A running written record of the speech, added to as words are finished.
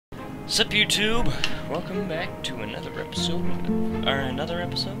What's up, YouTube? Welcome back to another episode.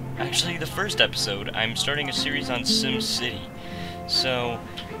 Actually, the first episode. I'm starting a series on Simcity. So,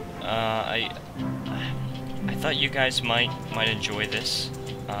 I thought you guys might enjoy this.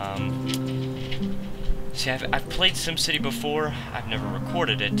 See, I've played Simcity before. I've never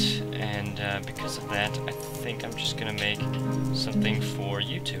recorded it, and because of that, I think I'm just gonna make something for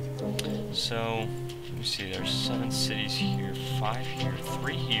YouTube. So, let me see. There's 7 cities here, 5 here,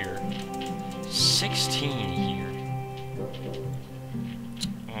 3 here, 16 here.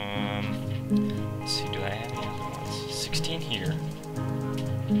 Let's see. Do I have any other ones? 16 here.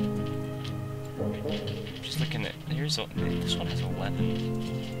 Just looking at. This one has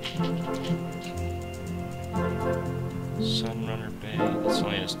 11. Sunrunner Bay, this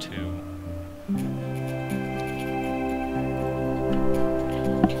only has 2.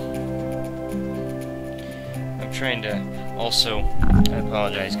 I'm trying to also, I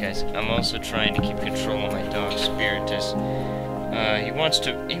apologize guys, I'm also trying to keep control of my dog Spiritus. He wants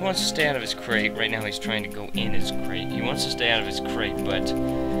to stay out of his crate. Right now he's trying to go in his crate. He wants to stay out of his crate, but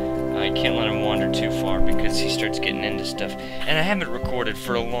I can't let him wander too far because he starts getting into stuff. And I haven't recorded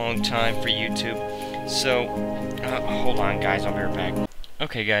for a long time for YouTube, so hold on guys, I'll be right back.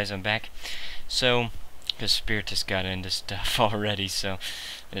 Okay guys, I'm back. So, because Spiritus got into stuff already, so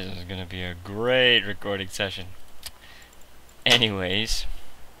this is going to be a great recording session. Anyways,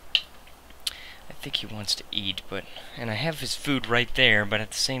 I think he wants to eat, and I have his food right there, but at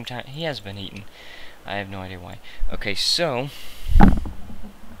the same time, he has been eating. I have no idea why. Okay, so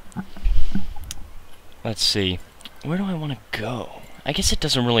let's see. Where do I want to go? I guess it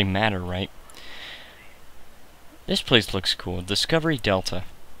doesn't really matter, right? This place looks cool. Discovery Delta.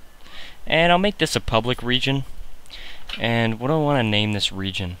 And I'll make this a public region. And what do I want to name this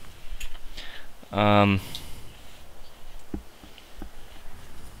region?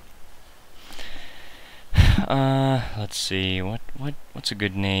 Let's see. What's a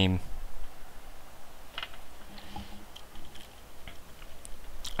good name?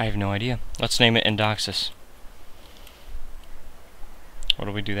 I have no idea. Let's name it Endoxus. What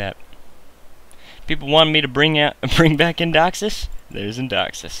do we do that? People want me to bring back Endoxus? There's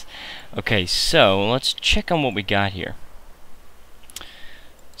Endoxus. Okay, so let's check on what we got here.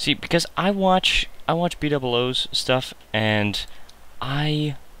 See, because I watch BOO's stuff, and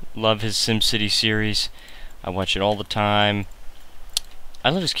I love his SimCity series. I watch it all the time. I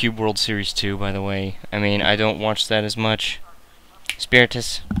love his Cube World series too, by the way. I mean, I don't watch that as much.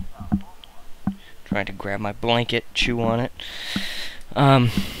 Spiritus. Trying to grab my blanket, chew on it. I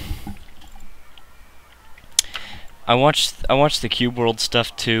watched the Cube World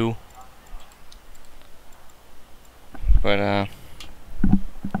stuff too, but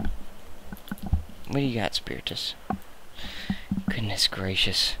what do you got, Spiritus? Goodness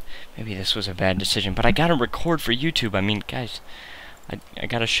gracious, maybe this was a bad decision, but I gotta record for YouTube. I mean, guys, I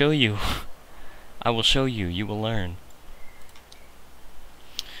gotta show you. I will show you. You will learn.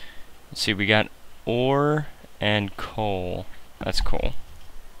 Let's see, we got ore and coal. That's cool.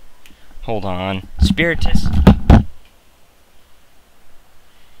 Hold on, Spiritus.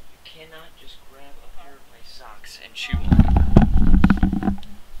 And chew on it.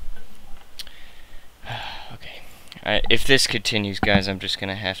 Okay. If this continues, guys, I'm just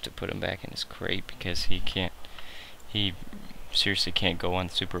gonna have to put him back in his crate because he seriously can't go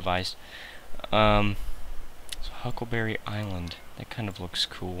unsupervised. So Huckleberry Island. That kind of looks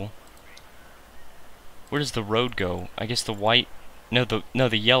cool. Where does the road go? I guess the white. No,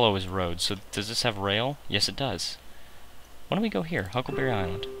 the yellow is road. So does this have rail? Yes, it does. Why don't we go here? Huckleberry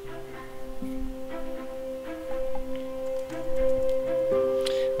Island.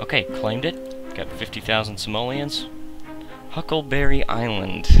 Okay, claimed it. Got 50,000 simoleons. Huckleberry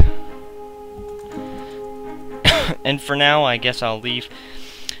Island. And for now, I guess I'll leave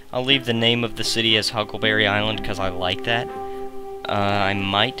the name of the city as Huckleberry Island because I like that. I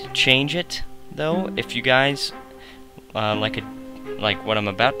might change it though. If you guys like what I'm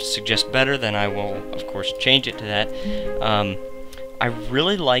about to suggest better, then I will of course change it to that. I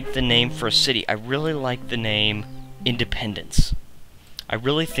really like the name for a city. I really like the name Independence. I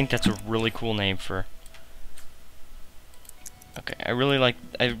really think that's a really cool name for. Okay, I really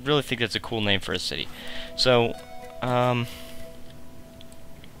think that's a cool name for a city. So,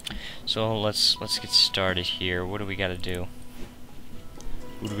 let's get started here. What do we gotta do?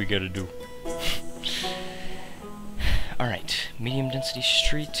 All right, medium density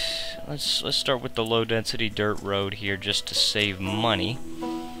street. Let's start with the low density dirt road here, just to save money.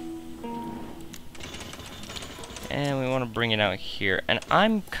 And we want to bring it out here. And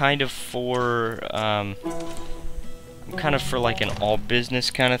I'm kind of for kind of for like an all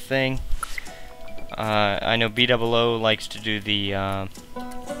business kind of thing. I know BOO likes to do the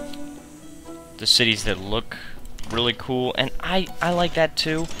cities that look really cool, and I like that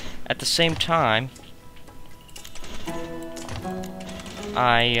too. At the same time,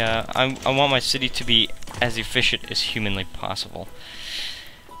 I want my city to be as efficient as humanly possible.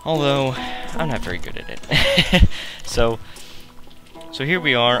 Although I'm not very good at it. So here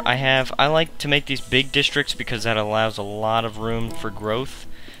we are. I like to make these big districts because that allows a lot of room for growth.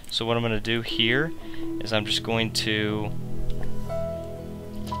 So what I'm going to do here is I'm just going to...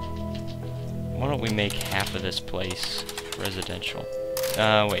 Why don't we make half of this place residential?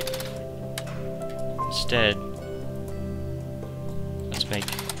 Wait. Instead, let's make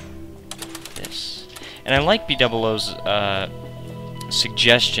this. And I like BOO's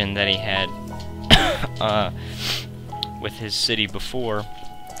suggestion that he had with his city before.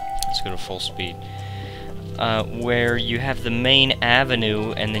 Let's go to full speed. Where you have the main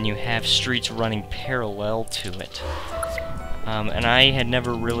avenue and then you have streets running parallel to it. And I had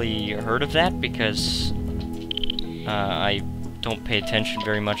never really heard of that because I don't pay attention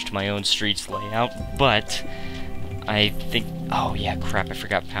very much to my own streets layout, but I think... Oh yeah, crap, I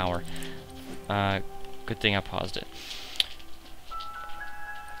forgot power. Good thing I paused it.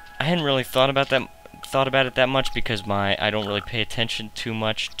 I hadn't really thought about it that much because I don't really pay attention too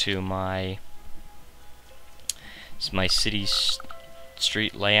much to my city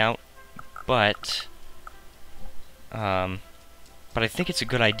street layout, but I think it's a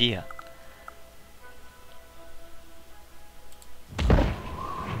good idea.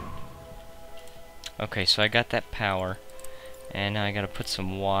 Okay, so I got that power, and now I gotta put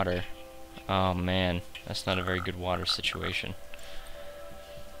some water. Oh man, that's not a very good water situation.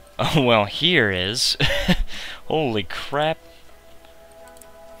 Oh well, here is. Holy crap.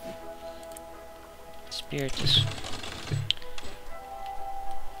 Spiritus.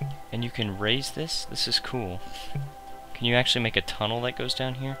 And you can raise this? This is cool. Can you actually make a tunnel that goes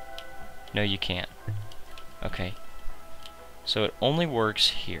down here? No, you can't. Okay. So it only works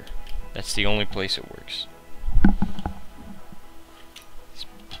here. That's the only place it works.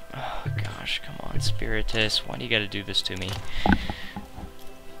 Oh gosh, come on, Spiritus. Why do you gotta do this to me?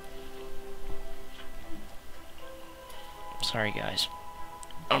 Sorry, guys.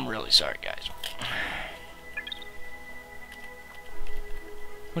 I'm really sorry, guys.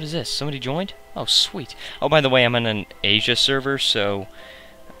 What is this? Somebody joined? Oh, sweet. Oh, by the way, I'm on an Asia server, so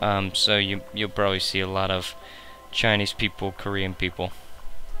you'll probably see a lot of Chinese people, Korean people.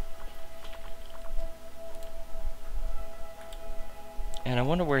 And I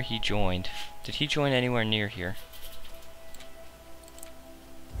wonder where he joined. Did he join anywhere near here?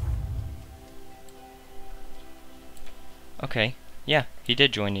 Okay. Yeah, he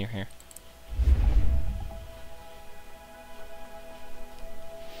did join near here.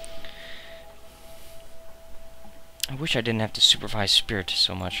 I wish I didn't have to supervise Spirit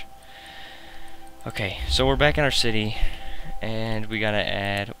so much. Okay, so we're back in our city, and we gotta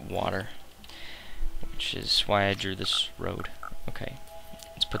add water, which is why I drew this road. Okay,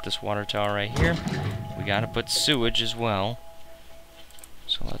 let's put this water tower right here. We gotta put sewage as well,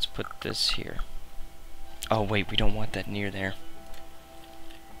 so let's put this here. Oh wait, we don't want that near there.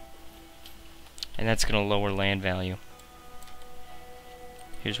 And that's gonna lower land value.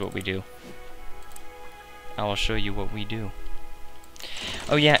 Here's what we do. I will show you what we do.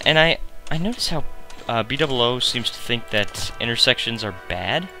 Oh yeah, and I notice how BOO seems to think that intersections are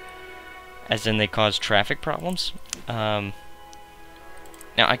bad, as in they cause traffic problems. Now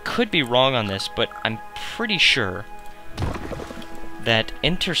I could be wrong on this, but I'm pretty sure that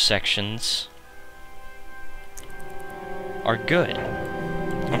intersections are good.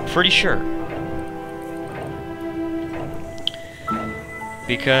 I'm pretty sure.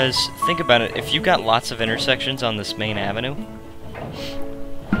 Because, think about it, if you've got lots of intersections on this main avenue...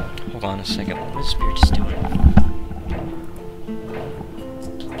 Hold on a second, what is Spirit just doing?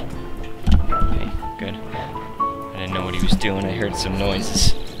 Okay, good. I didn't know what he was doing, I heard some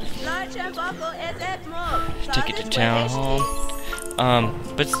noises. Take it to town hall.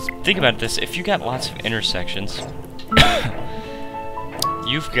 But think about this, if you got lots of intersections,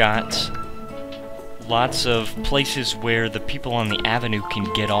 you've got lots of places where the people on the avenue can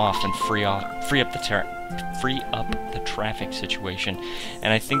get off and free up the traffic situation,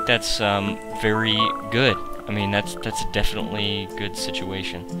 and I think that's very good. I mean, that's a definitely good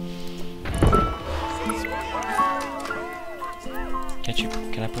situation.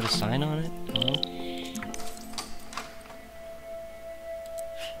 Can I put a sign on it? Hello?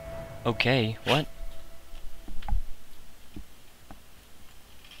 Okay, what?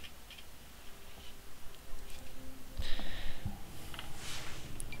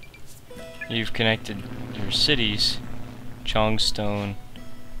 You've connected your cities. Chongstone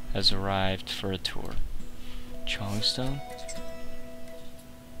has arrived for a tour. Chongstone?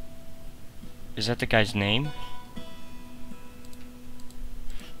 Is that the guy's name?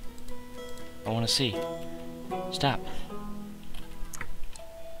 I want to see. Stop.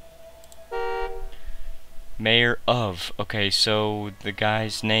 Mayor of. Okay, so the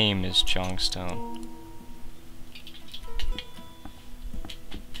guy's name is Chongstone.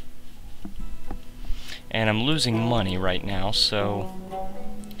 And I'm losing money right now, so...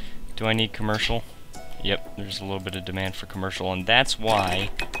 Do I need commercial? Yep, there's a little bit of demand for commercial, and that's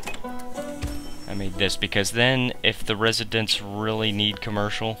why I made this, because then if the residents really need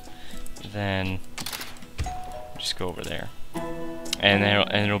commercial, then just go over there. And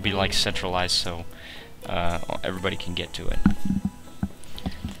it'll be like centralized, so everybody can get to it.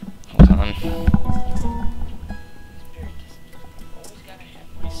 Hold on.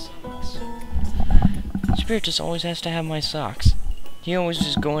 Spirit just always has to have my socks. He always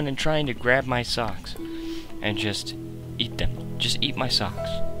is going and trying to grab my socks and just eat them. Just eat my socks.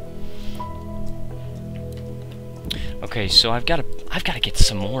 Okay, so I've got to get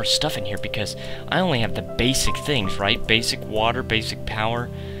some more stuff in here because I only have the basic things, right? Basic water, basic power,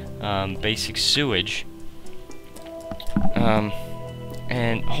 basic sewage.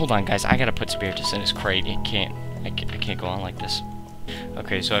 And hold on, guys. I gotta put Spiritus in his crate. I can't go on like this.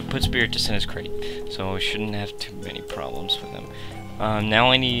 Okay, so I put Spiritus in his crate, so I shouldn't have too many problems with him. Now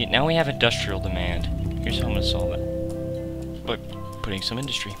we have industrial demand. Here's how I'm gonna solve it. By putting some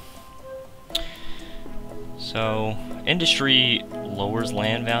industry. So, industry lowers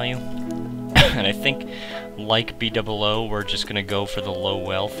land value, and I think, like BOO, we're just gonna go for the low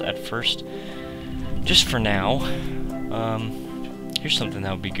wealth at first. Just for now. Here's something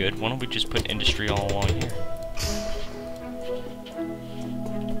that would be good. Why don't we just put industry all along here?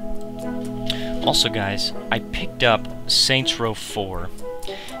 Also, guys, I picked up Saints Row 4,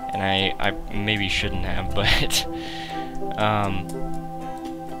 and I maybe shouldn't have, but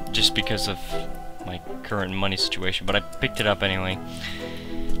just because of my current money situation, but I picked it up anyway.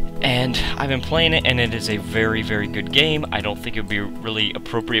 And I've been playing it, and it is a very, very good game. I don't think it would be really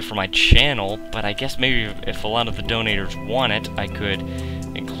appropriate for my channel, but I guess maybe if a lot of the donators want it, I could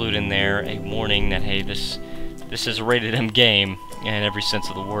include in there a warning that, hey, this is a rated M game, in every sense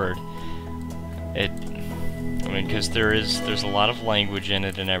of the word. I mean, because there's a lot of language in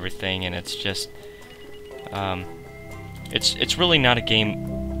it and everything, and it's just, it's really not a game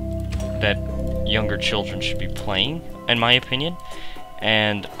that younger children should be playing, in my opinion.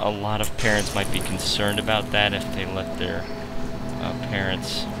 And a lot of parents might be concerned about that if they let their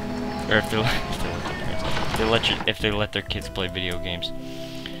parents, or if they let their kids play video games.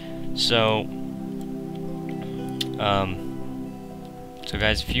 So, so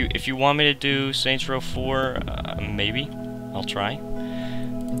guys, if you want me to do Saints Row 4, maybe I'll try.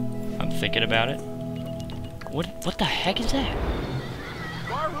 I'm thinking about it. What the heck is that?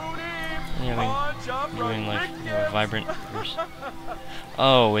 Doing like vibrant.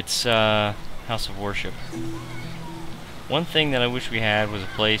 Oh, it's House of Worship. One thing that I wish we had was a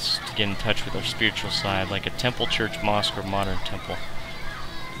place to get in touch with our spiritual side, like a temple, church, mosque, or modern temple.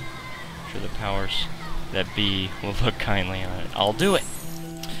 I'm sure the powers that be will look kindly on it. I'll do it.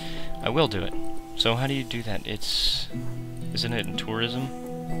 I will do it. So how do you do that? Isn't it in tourism?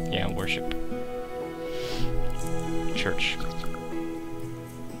 Yeah, worship. Church.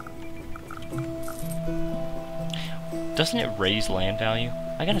 Doesn't it raise land value?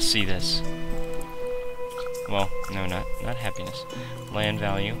 I gotta see this. Well, no, not happiness. Land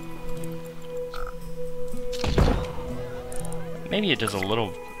value. Maybe it does a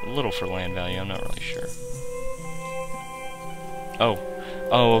little for land value. I'm not really sure. Oh,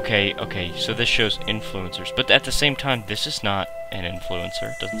 okay. So this shows influencers, but at the same time, this is not an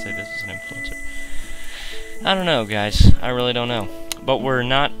influencer. It doesn't say this is an influencer. I don't know, guys. I really don't know. But we're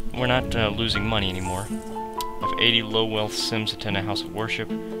not losing money anymore. I have 80 low wealth Sims attend a house of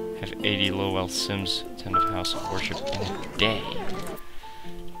worship. I have 80 low wealth Sims attend a house of worship in a day.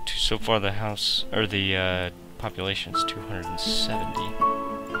 So far, the house or the population is 270.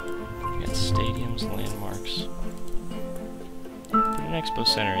 We got stadiums, landmarks. Put an expo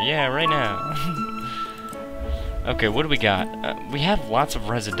center. Yeah, right now. Okay, what do we got? We have lots of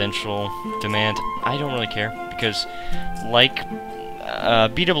residential demand. I don't really care because, like,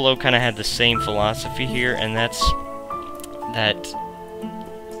 BOO kind of had the same philosophy here, and that's that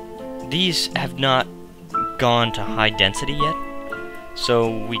these have not gone to high density yet,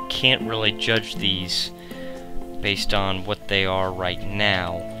 so we can't really judge these based on what they are right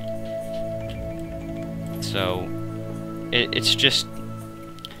now. So it's just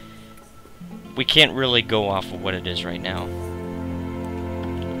we can't really go off of what it is right now.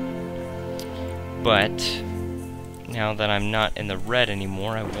 But now that I'm not in the red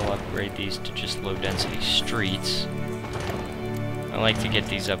anymore, I will upgrade these to just low density streets. I like to get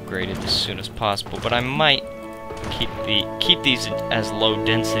these upgraded as soon as possible, but I might keep these as low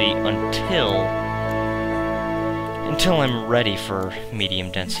density until I'm ready for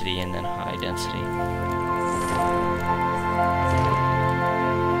medium density and then high density.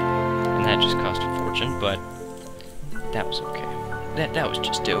 And that just cost a fortune, but that was okay. That was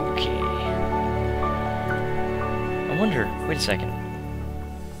just okay. I wonder, wait a second.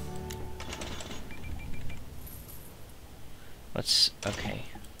 Okay,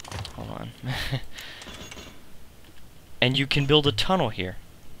 hold on. And you can build a tunnel here.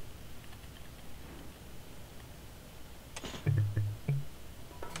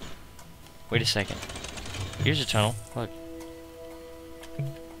 Wait a second. Here's a tunnel, look.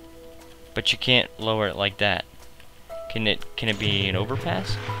 But you can't lower it like that. Can it be an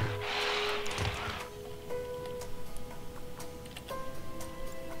overpass?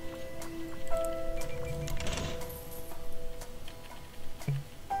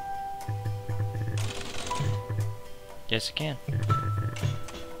 Yes, it can.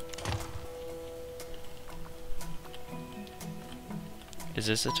 Is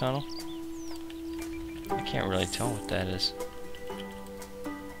this a tunnel? I can't really tell what that is.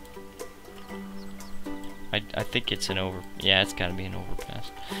 I think it's yeah, it's gotta be an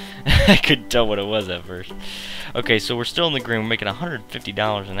overpass. I couldn't tell what it was at first. Okay, so we're still in the green. We're making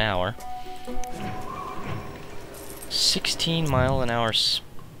 $150 an hour. 16-mile-an-hour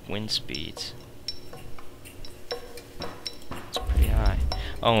wind speeds. It's pretty high.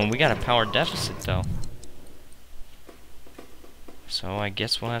 Oh, and we got a power deficit, though. So I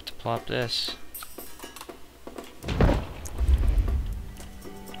guess we'll have to plop this.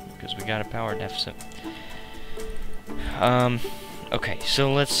 Because we got a power deficit. Okay,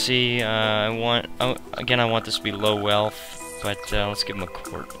 so let's see, again, I want this to be low wealth, but, let's give him a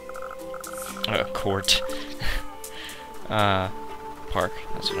court. Park,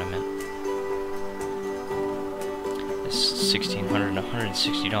 that's what I meant. This is $1,600 and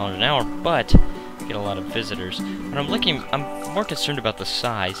 $160 an hour, but get a lot of visitors. But I'm more concerned about the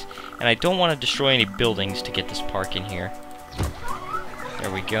size, and I don't want to destroy any buildings to get this park in here.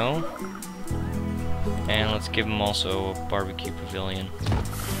 There we go. And let's give them also a barbecue pavilion.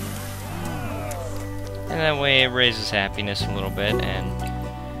 And that way it raises happiness a little bit, and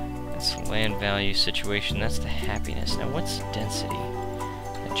it's a land value situation. That's the happiness. Now what's density?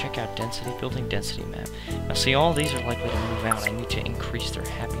 Now check out density, building density map. Now see, all these are likely to move out. I need to increase their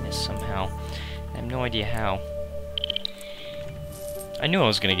happiness somehow. I have no idea how. I knew I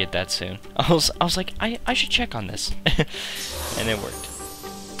was gonna get that soon. I was like, I should check on this. And it worked.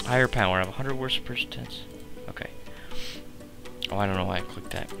 Higher power. I have 100 words per sentence. Okay. Oh, I don't know why I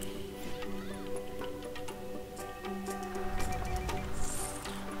clicked that.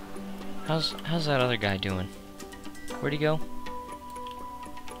 How's that other guy doing? Where'd he go?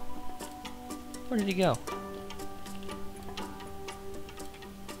 Where did he go?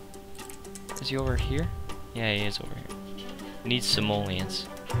 Is he over here? Yeah, he is over here. Needs simoleons.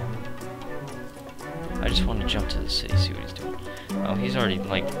 I just want to jump to the city, see what he's doing. Oh, he's already,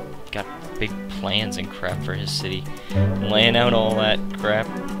 like, got big plans and crap for his city. Laying out all that crap.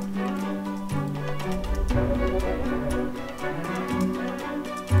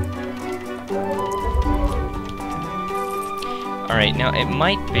 Alright, now it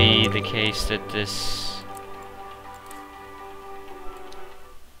might be the case that this...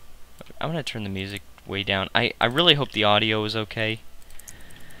 I'm gonna turn the music way down. I really hope the audio is okay.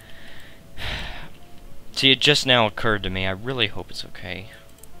 See, it just now occurred to me. I really hope it's okay.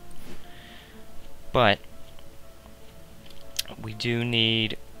 But we do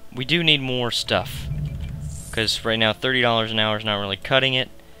need more stuff. Because right now $30 an hour is not really cutting it.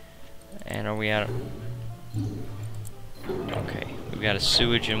 And are we out of... Okay, we've got a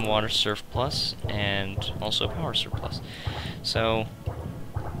sewage and water surplus and also power surplus. So,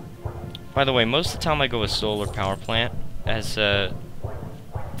 by the way, most of the time I go with solar power plant as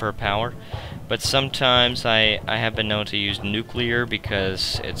for power. But sometimes I have been known to use nuclear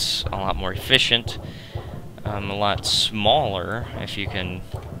because it's a lot more efficient, a lot smaller if you can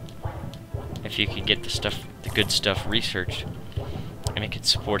get the good stuff researched, and it can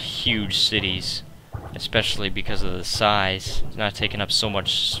support huge cities, especially because of the size. It's not taking up so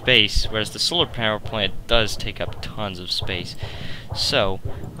much space, whereas the solar power plant does take up tons of space. So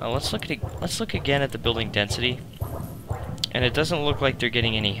let's look again at the building density, and it doesn't look like they're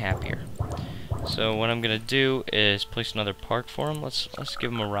getting any happier. So what I'm gonna do is place another park for them. Let's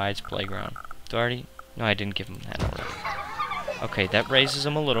give them a rides playground. Do I already? No, I didn't give him that already. Okay, that raises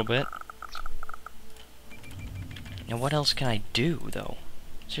him a little bit. Now, what else can I do, though?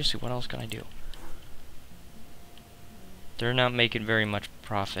 Seriously, what else can I do? They're not making very much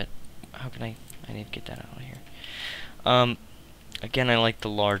profit. How can I need to get that out of here. Again, I like the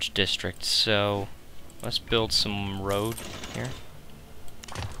large district, so let's build some road here.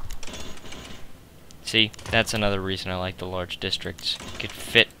 See, that's another reason I like the large districts. You could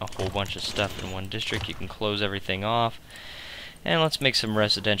fit a whole bunch of stuff in one district. You can close everything off. And let's make some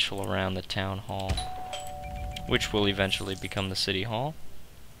residential around the town hall, which will eventually become the city hall.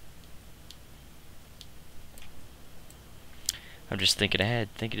 I'm just thinking ahead,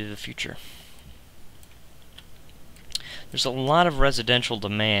 thinking of the future. There's a lot of residential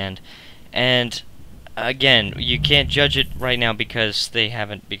demand, and again, you can't judge it right now because they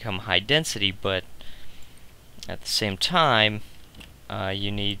haven't become high density, but at the same time,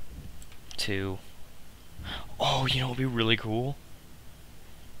 you need to... Oh, you know what would be really cool?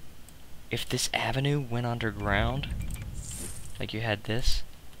 If this avenue went underground, like you had this,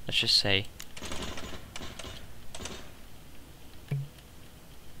 let's just say...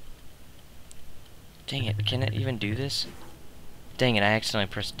 Dang it, can it even do this? Dang it, I accidentally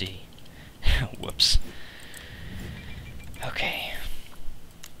pressed D. Whoops. Okay.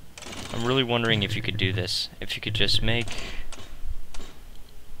 I'm really wondering if you could do this. If you could just make...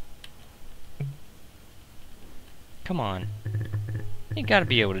 Come on. You gotta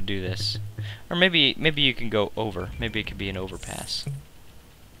be able to do this. Or maybe you can go over. Maybe it could be an overpass.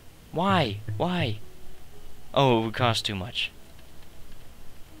 Why? Why? Oh, it would cost too much.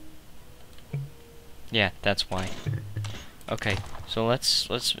 Yeah, that's why. Okay, so let's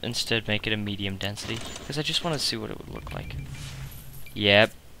instead make it a medium density, because I just want to see what it would look like.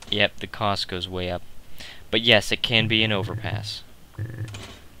 Yep, the cost goes way up. But yes, it can be an overpass. I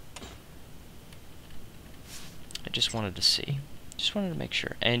just wanted to see. Just wanted to make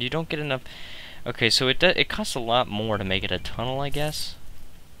sure. And you don't get enough... Okay, so it costs a lot more to make it a tunnel, I guess.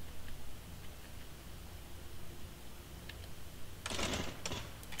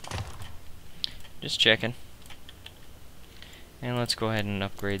 Just checking. And let's go ahead and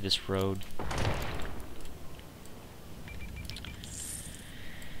upgrade this road.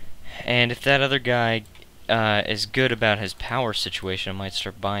 And if that other guy is good about his power situation, I might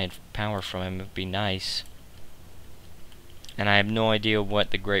start buying power from him. It'd be nice. And I have no idea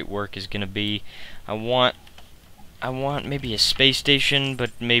what the great work is gonna be. I want maybe a space station, but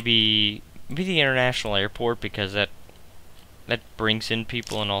maybe the international airport, because that brings in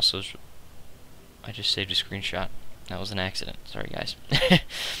people, and also I just saved a screenshot. That was an accident. Sorry, guys.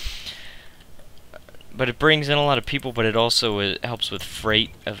 But it brings in a lot of people, but it also helps with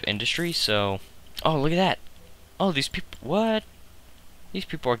freight of industry, so... Oh, look at that! Oh, these people... What? These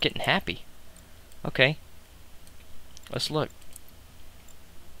people are getting happy. Okay. Let's look.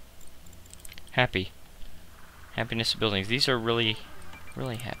 Happy. Happiness of buildings. These are really,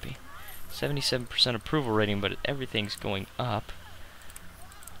 really happy. 77% approval rating, but everything's going up.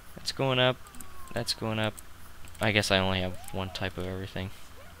 That's going up. That's going up. I guess I only have one type of everything.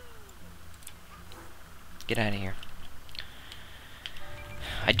 Get out of here.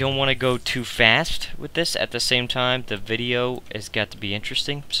 I don't want to go too fast with this. At the same time, the video has got to be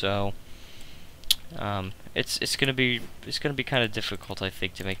interesting, so it's gonna be kind of difficult, I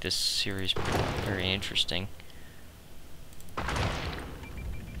think, to make this series very interesting. The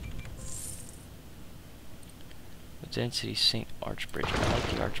density St. Arch Bridge. I like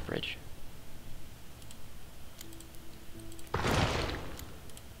the Arch Bridge.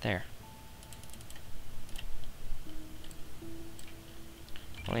 There.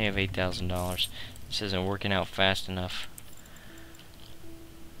 Only have $8,000. This isn't working out fast enough.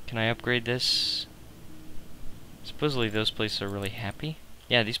 Can I upgrade this? Supposedly those places are really happy.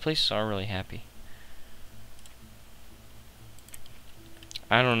 Yeah, these places are really happy.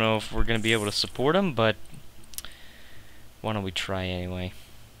 I don't know if we're going to be able to support them, but why don't we try anyway?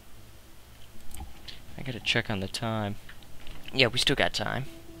 I gotta check on the time. Yeah, we still got time.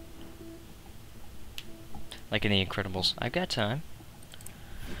 Like in The Incredibles. I've got time.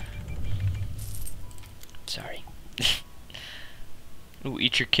 Sorry. Ooh,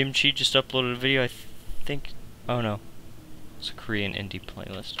 Eat Your Kimchi just uploaded a video, I think... Oh no. It's a Korean indie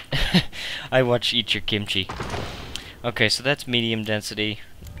playlist. I watch Eat Your Kimchi. Okay, so that's medium density.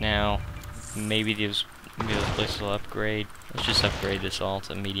 Now, maybe those places will upgrade. Let's just upgrade this all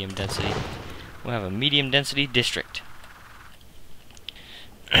to medium density. We'll have a medium density district.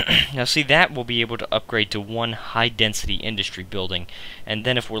 Now see, that we'll be able to upgrade to one high density industry building, and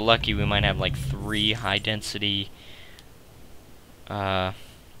then if we're lucky we might have like 3 high density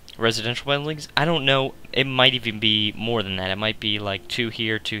residential buildings. I don't know. It might even be more than that. It might be like 2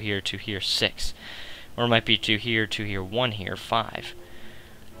 here, 2 here, 2 here, 6. Or it might be 2 here, 2 here, 1 here, 5.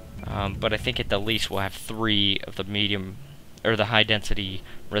 But I think at the least we'll have 3 of the medium, or the high density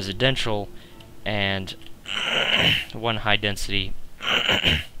residential, and 1 high density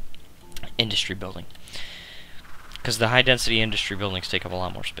industry building. Because the high density industry buildings take up a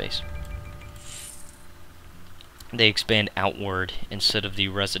lot more space. They expand outward instead of the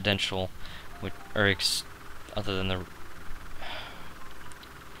residential, other than the,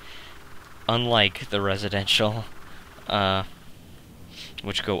 unlike the residential,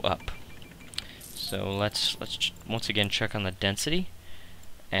 which go up. So let's once again check on the density,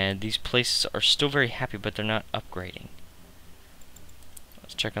 and these places are still very happy, but they're not upgrading.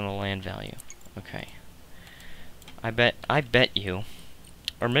 Let's check on the land value. Okay. I bet you.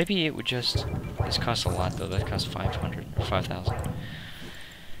 Or maybe it would just... This costs a lot, though. That costs 500 or 5,000.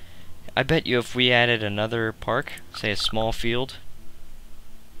 I bet you if we added another park, say a small field...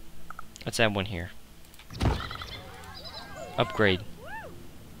 Let's add one here. Upgrade.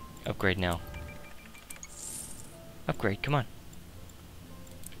 Upgrade now. Upgrade, come on.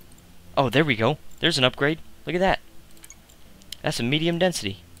 Oh, there we go. There's an upgrade. Look at that. That's a medium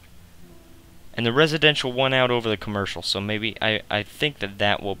density. And the residential won out over the commercial, so maybe I think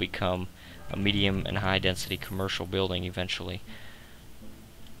that will become a medium and high density commercial building eventually.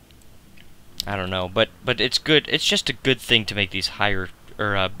 I don't know, but it's good. It's just a good thing to make these higher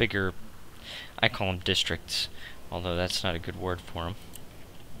or bigger. I call them districts, although that's not a good word for them.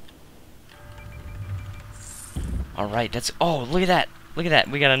 All right, that's look at that. Look at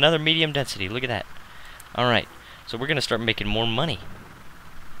that. We got another medium density. Look at that. All right, so we're gonna start making more money.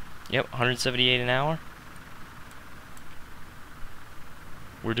 Yep, 178 an hour.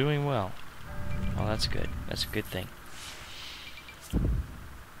 We're doing well. Oh, that's good. That's a good thing.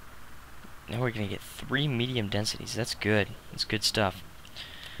 Now we're gonna get 3 medium densities. That's good. That's good stuff.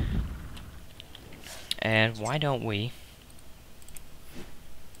 And why don't we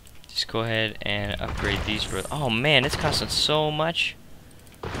just go ahead and upgrade these roads? Oh man, it's costing so much.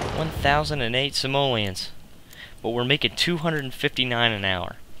 1,008 simoleons. But we're making 259 an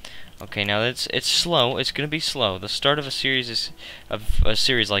hour. Okay, now it's slow. It's gonna be slow. The start of a series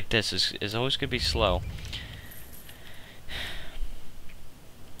like this is always gonna be slow.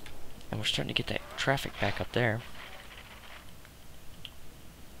 And we're starting to get that traffic back up there.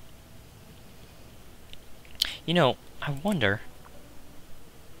 You know, I wonder.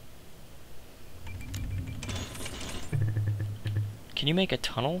 Can you make a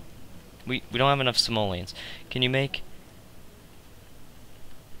tunnel? We don't have enough simoleons. Can you make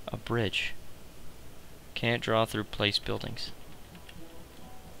a bridge? Can't draw through place buildings.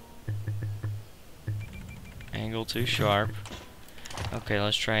 Angle too sharp. Okay,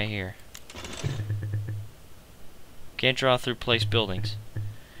 let's try it here. Can't draw through place buildings.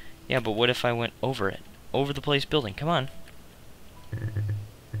 Yeah, but what if I went over it? Over the place building. Come on.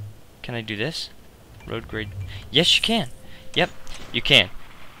 Can I do this? Road grade. Yes, you can. Yep, you can.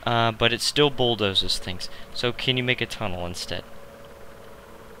 But it still bulldozes things. So can you make a tunnel instead?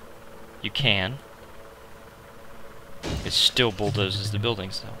 You can. It still bulldozes the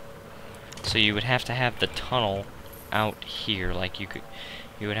buildings though. So you would have to have the tunnel out here, like you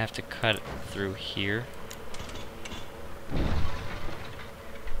would have to cut it through here.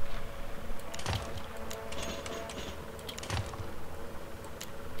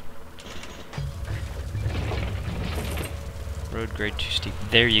 Road grade too steep.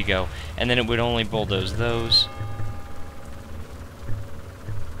 There you go. And then it would only bulldoze those.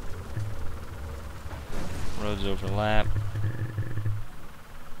 Roads overlap.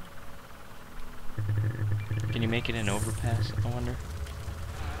 Can you make it an overpass, I wonder?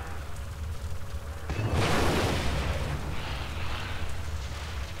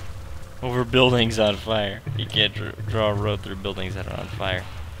 Over buildings on fire. You can't draw a road through buildings that are on fire.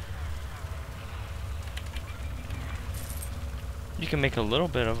 You can make a little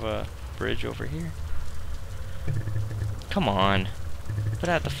bit of a bridge over here. Come on. Put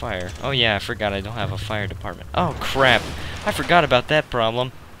out the fire. Oh yeah, I forgot I don't have a fire department. Oh crap. I forgot about that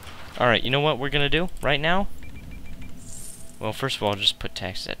problem. Alright, you know what we're gonna do right now? Well, first of all, just put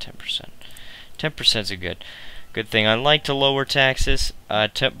taxes at 10%. 10% is a good thing. I like to lower taxes,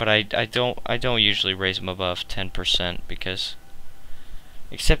 but I don't usually raise them above 10% because,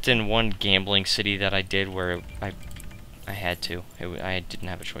 except in one gambling city that I did where I had to. I didn't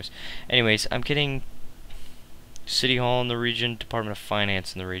have a choice. Anyways, I'm getting City Hall in the region, Department of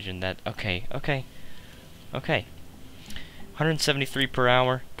Finance in the region. Okay. 173 per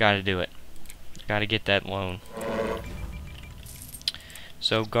hour. Gotta do it. Gotta get that loan.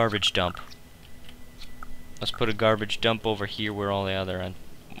 So, garbage dump. Let's put a garbage dump over here where all the other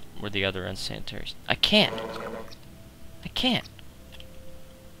unsanitaries. I can't. I can't.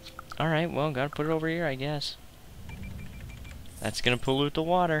 Alright, well, gotta put it over here, I guess. That's gonna pollute the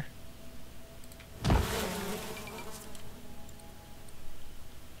water.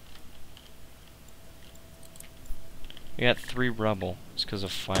 We got 3 rubble. It's because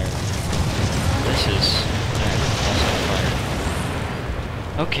of fire. This is also fire.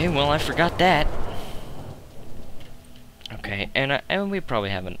 Okay, well, I forgot that. Okay, and we probably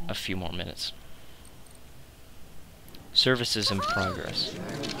have a few more minutes. Services in progress.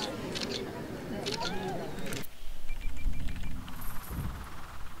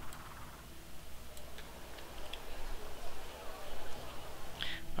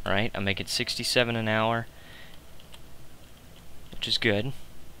 Alright, I'm making 67 an hour, which is good.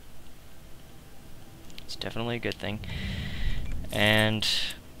 It's definitely a good thing. And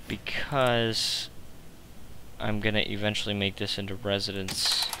because I'm gonna eventually make this into residential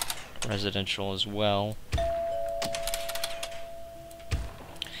as well,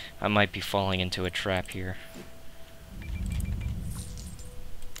 I might be falling into a trap here.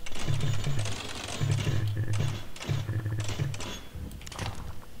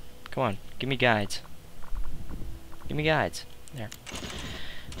 Come on, give me guides. Give me guides. There.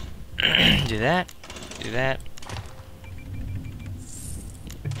 Do that. Do that.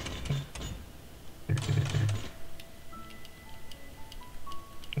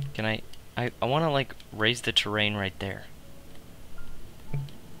 Can I want to, like, raise the terrain right there.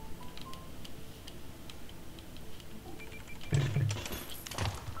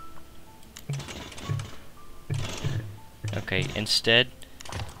 Okay, instead,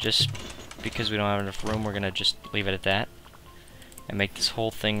 just because we don't have enough room, we're gonna just leave it at that and make this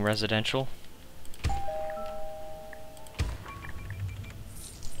whole thing residential.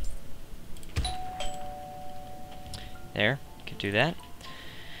 There, could do that.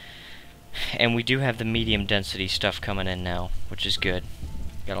 And we do have the medium density stuff coming in now, which is good.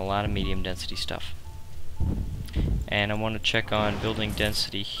 Got a lot of medium density stuff. And I want to check on building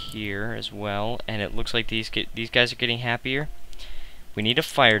density here as well. And it looks like these guys are getting happier. We need a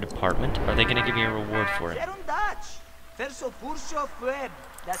fire department. Are they going to give me a reward for it?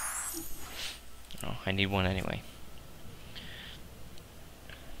 Oh, I need one anyway.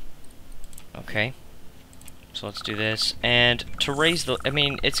 Okay. So let's do this. And to raise the... I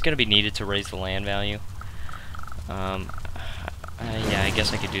mean, it's going to be needed to raise the land value. Yeah, I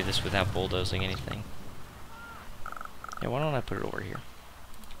guess I could do this without bulldozing anything. Yeah, why don't I put it over here?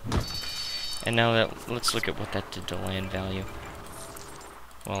 And now that... let's look at what that did to land value.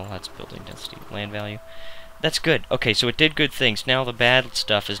 Well, that's building density. Land value. That's good. Okay, so it did good things. Now the bad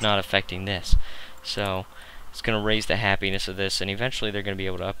stuff is not affecting this. So, it's going to raise the happiness of this, and eventually they're going to be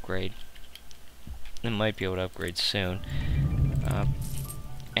able to upgrade. They might be able to upgrade soon.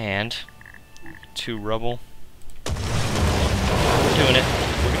 And 2 rubble. We're doing it.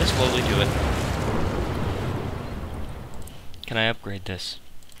 We're going to slowly do it. Can I upgrade this?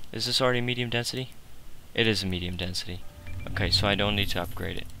 Is this already medium density? It is a medium density. Okay, so I don't need to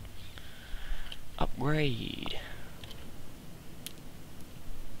upgrade it. Upgrade.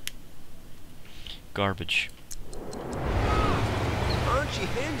 Garbage.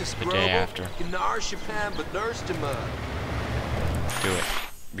 The day after. Do it.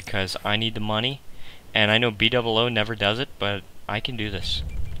 Because I need the money. And I know BOO never does it, but I can do this.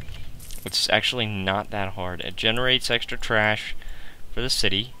 It's actually not that hard. It generates extra trash for the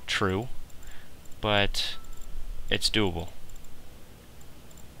city, true. But it's doable.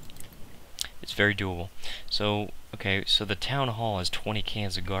 It's very doable. So, okay, so the town hall has 20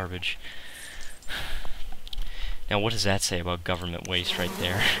 cans of garbage. Now, what does that say about government waste right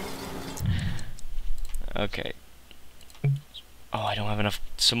there? Okay. Oh, I don't have enough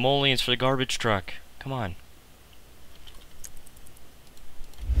simoleons for the garbage truck. Come on.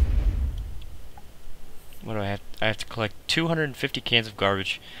 What do I have? I have to collect 250 cans of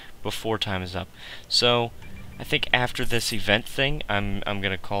garbage before time is up. So, I think after this event thing, I'm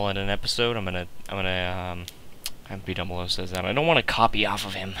gonna call it an episode. BOO says that. I don't want to copy off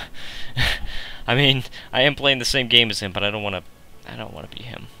of him. I mean, I am playing the same game as him, but I don't want to be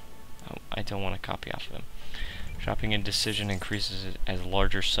him. I don't want to copy off of him. Shopping indecision increases as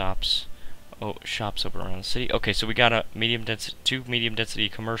larger shops open around the city. Okay, so we got a medium density, 2 medium density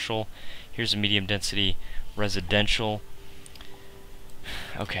commercial. Here's a medium density residential.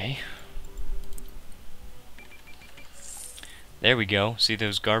 Okay. There we go. See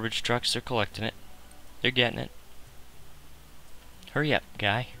those garbage trucks? They're collecting it. They're getting it. Hurry up,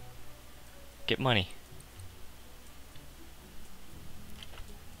 guy. Get money.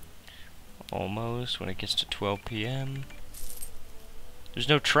 Almost, when it gets to 12 p.m. There's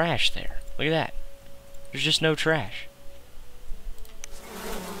no trash there. Look at that. There's just no trash.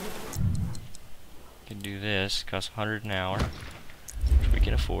 Can do this. Costs 100 an hour, which we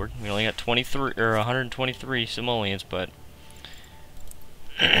can afford. We only got 23 or 123 simoleons, but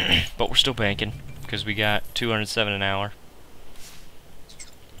but we're still banking because we got 207 an hour.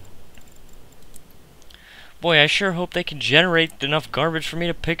 Boy, I sure hope they can generate enough garbage for me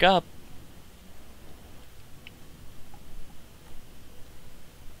to pick up.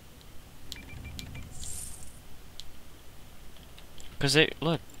 Because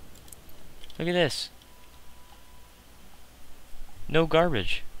look at this. No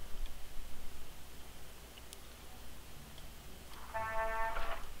garbage.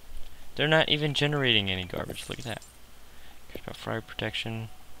 They're not even generating any garbage. Look at that. Got fire protection.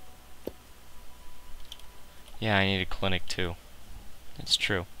 Yeah, I need a clinic too. That's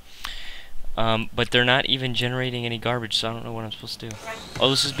true. But they're not even generating any garbage, so I don't know what I'm supposed to do.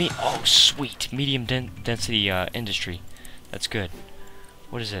 Oh, this is me. Oh, sweet. Medium density industry. That's good.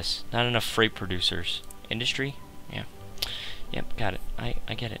 What is this? Not enough freight producers. Industry? Yeah. Yep, got it.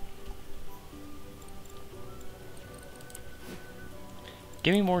 I get it.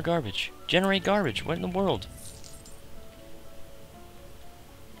 Give me more garbage. Generate garbage. What in the world?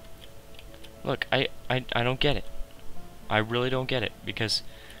 Look, I don't get it. I really don't get it, because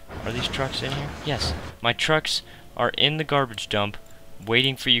are these trucks in here? Yes. My trucks are in the garbage dump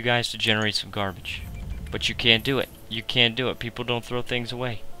waiting for you guys to generate some garbage. But you can't do it. You can't do it. People don't throw things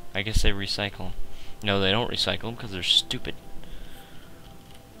away. I guess they recycle them. No, they don't recycle them because they're stupid.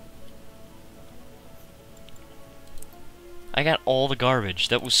 I got all the garbage.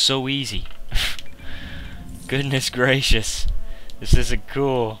 That was so easy. Goodness gracious. This isn't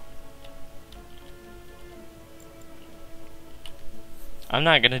cool. I'm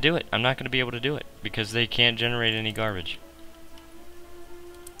not gonna do it. I'm not gonna be able to do it because they can't generate any garbage.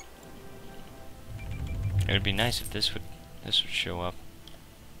 It would be nice if this would show up.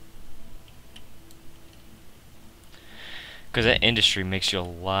 Because that industry makes you a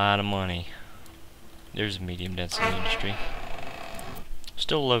lot of money. There's a medium density industry.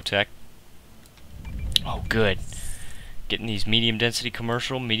 Still low tech. Oh, good. Getting these medium density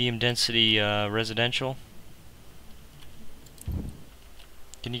commercial, medium density residential.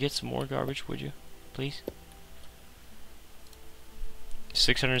 Can you get some more garbage, would you? Please?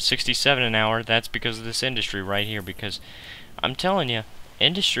 667 an hour. That's because of this industry right here. Because I'm telling you,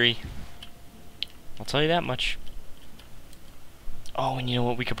 industry, I'll tell you that much. Oh, and you know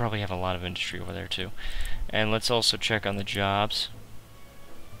what? We could probably have a lot of industry over there too. And let's also check on the jobs.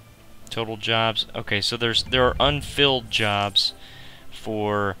 Total jobs. Okay, so there are unfilled jobs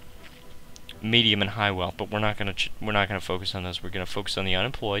for medium and high wealth, but we're not gonna focus on those. We're gonna focus on the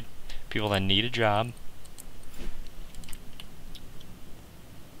unemployed, people that need a job.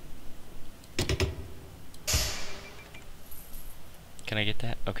 Can I get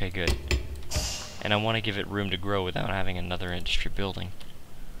that? Okay, good. And I want to give it room to grow without having another industry building.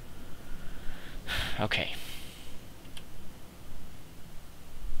 Okay.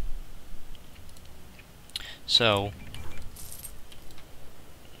 So,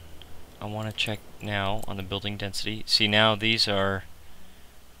 I want to check now on the building density. See, now these are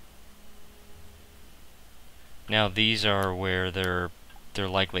where they're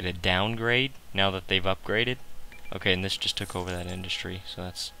likely to downgrade now that they've upgraded. Okay, and this just took over that industry, so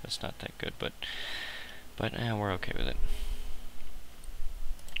that's not that good, but we're okay with it.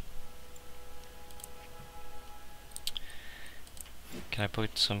 Can I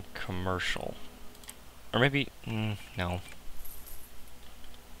put some commercial? Or maybe no.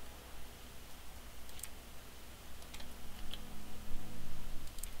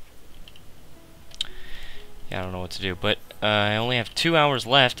 Yeah, I don't know what to do, but I only have 2 hours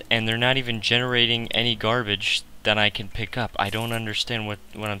left, and they're not even generating any garbage that I can pick up. I don't understand what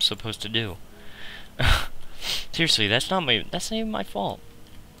I'm supposed to do. Seriously, that's not even my fault.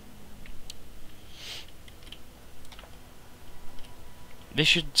 They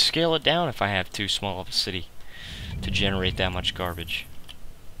should scale it down if I have too small of a city to generate that much garbage.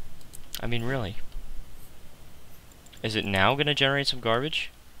 I mean, really. Is it now going to generate some garbage?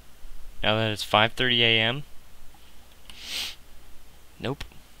 Now that it's 5:30 a.m.? Nope.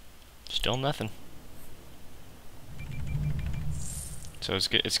 Still nothing. So it's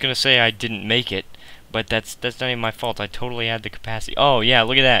going to say I didn't make it, but that's not even my fault. I totally had the capacity. Oh, yeah,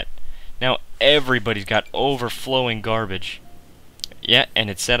 look at that. Now everybody's got overflowing garbage. Yeah, and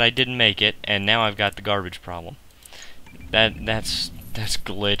it said I didn't make it, and now I've got the garbage problem. That's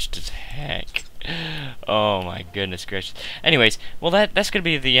glitched as heck. Oh my goodness gracious. Anyways, well that's gonna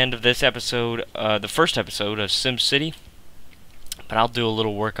be the end of this episode, the first episode of SimCity. But I'll do a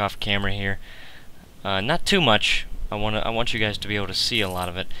little work off camera here. Not too much. I want you guys to be able to see a lot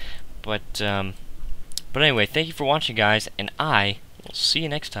of it. But anyway, thank you for watching, guys, and I will see you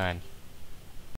next time.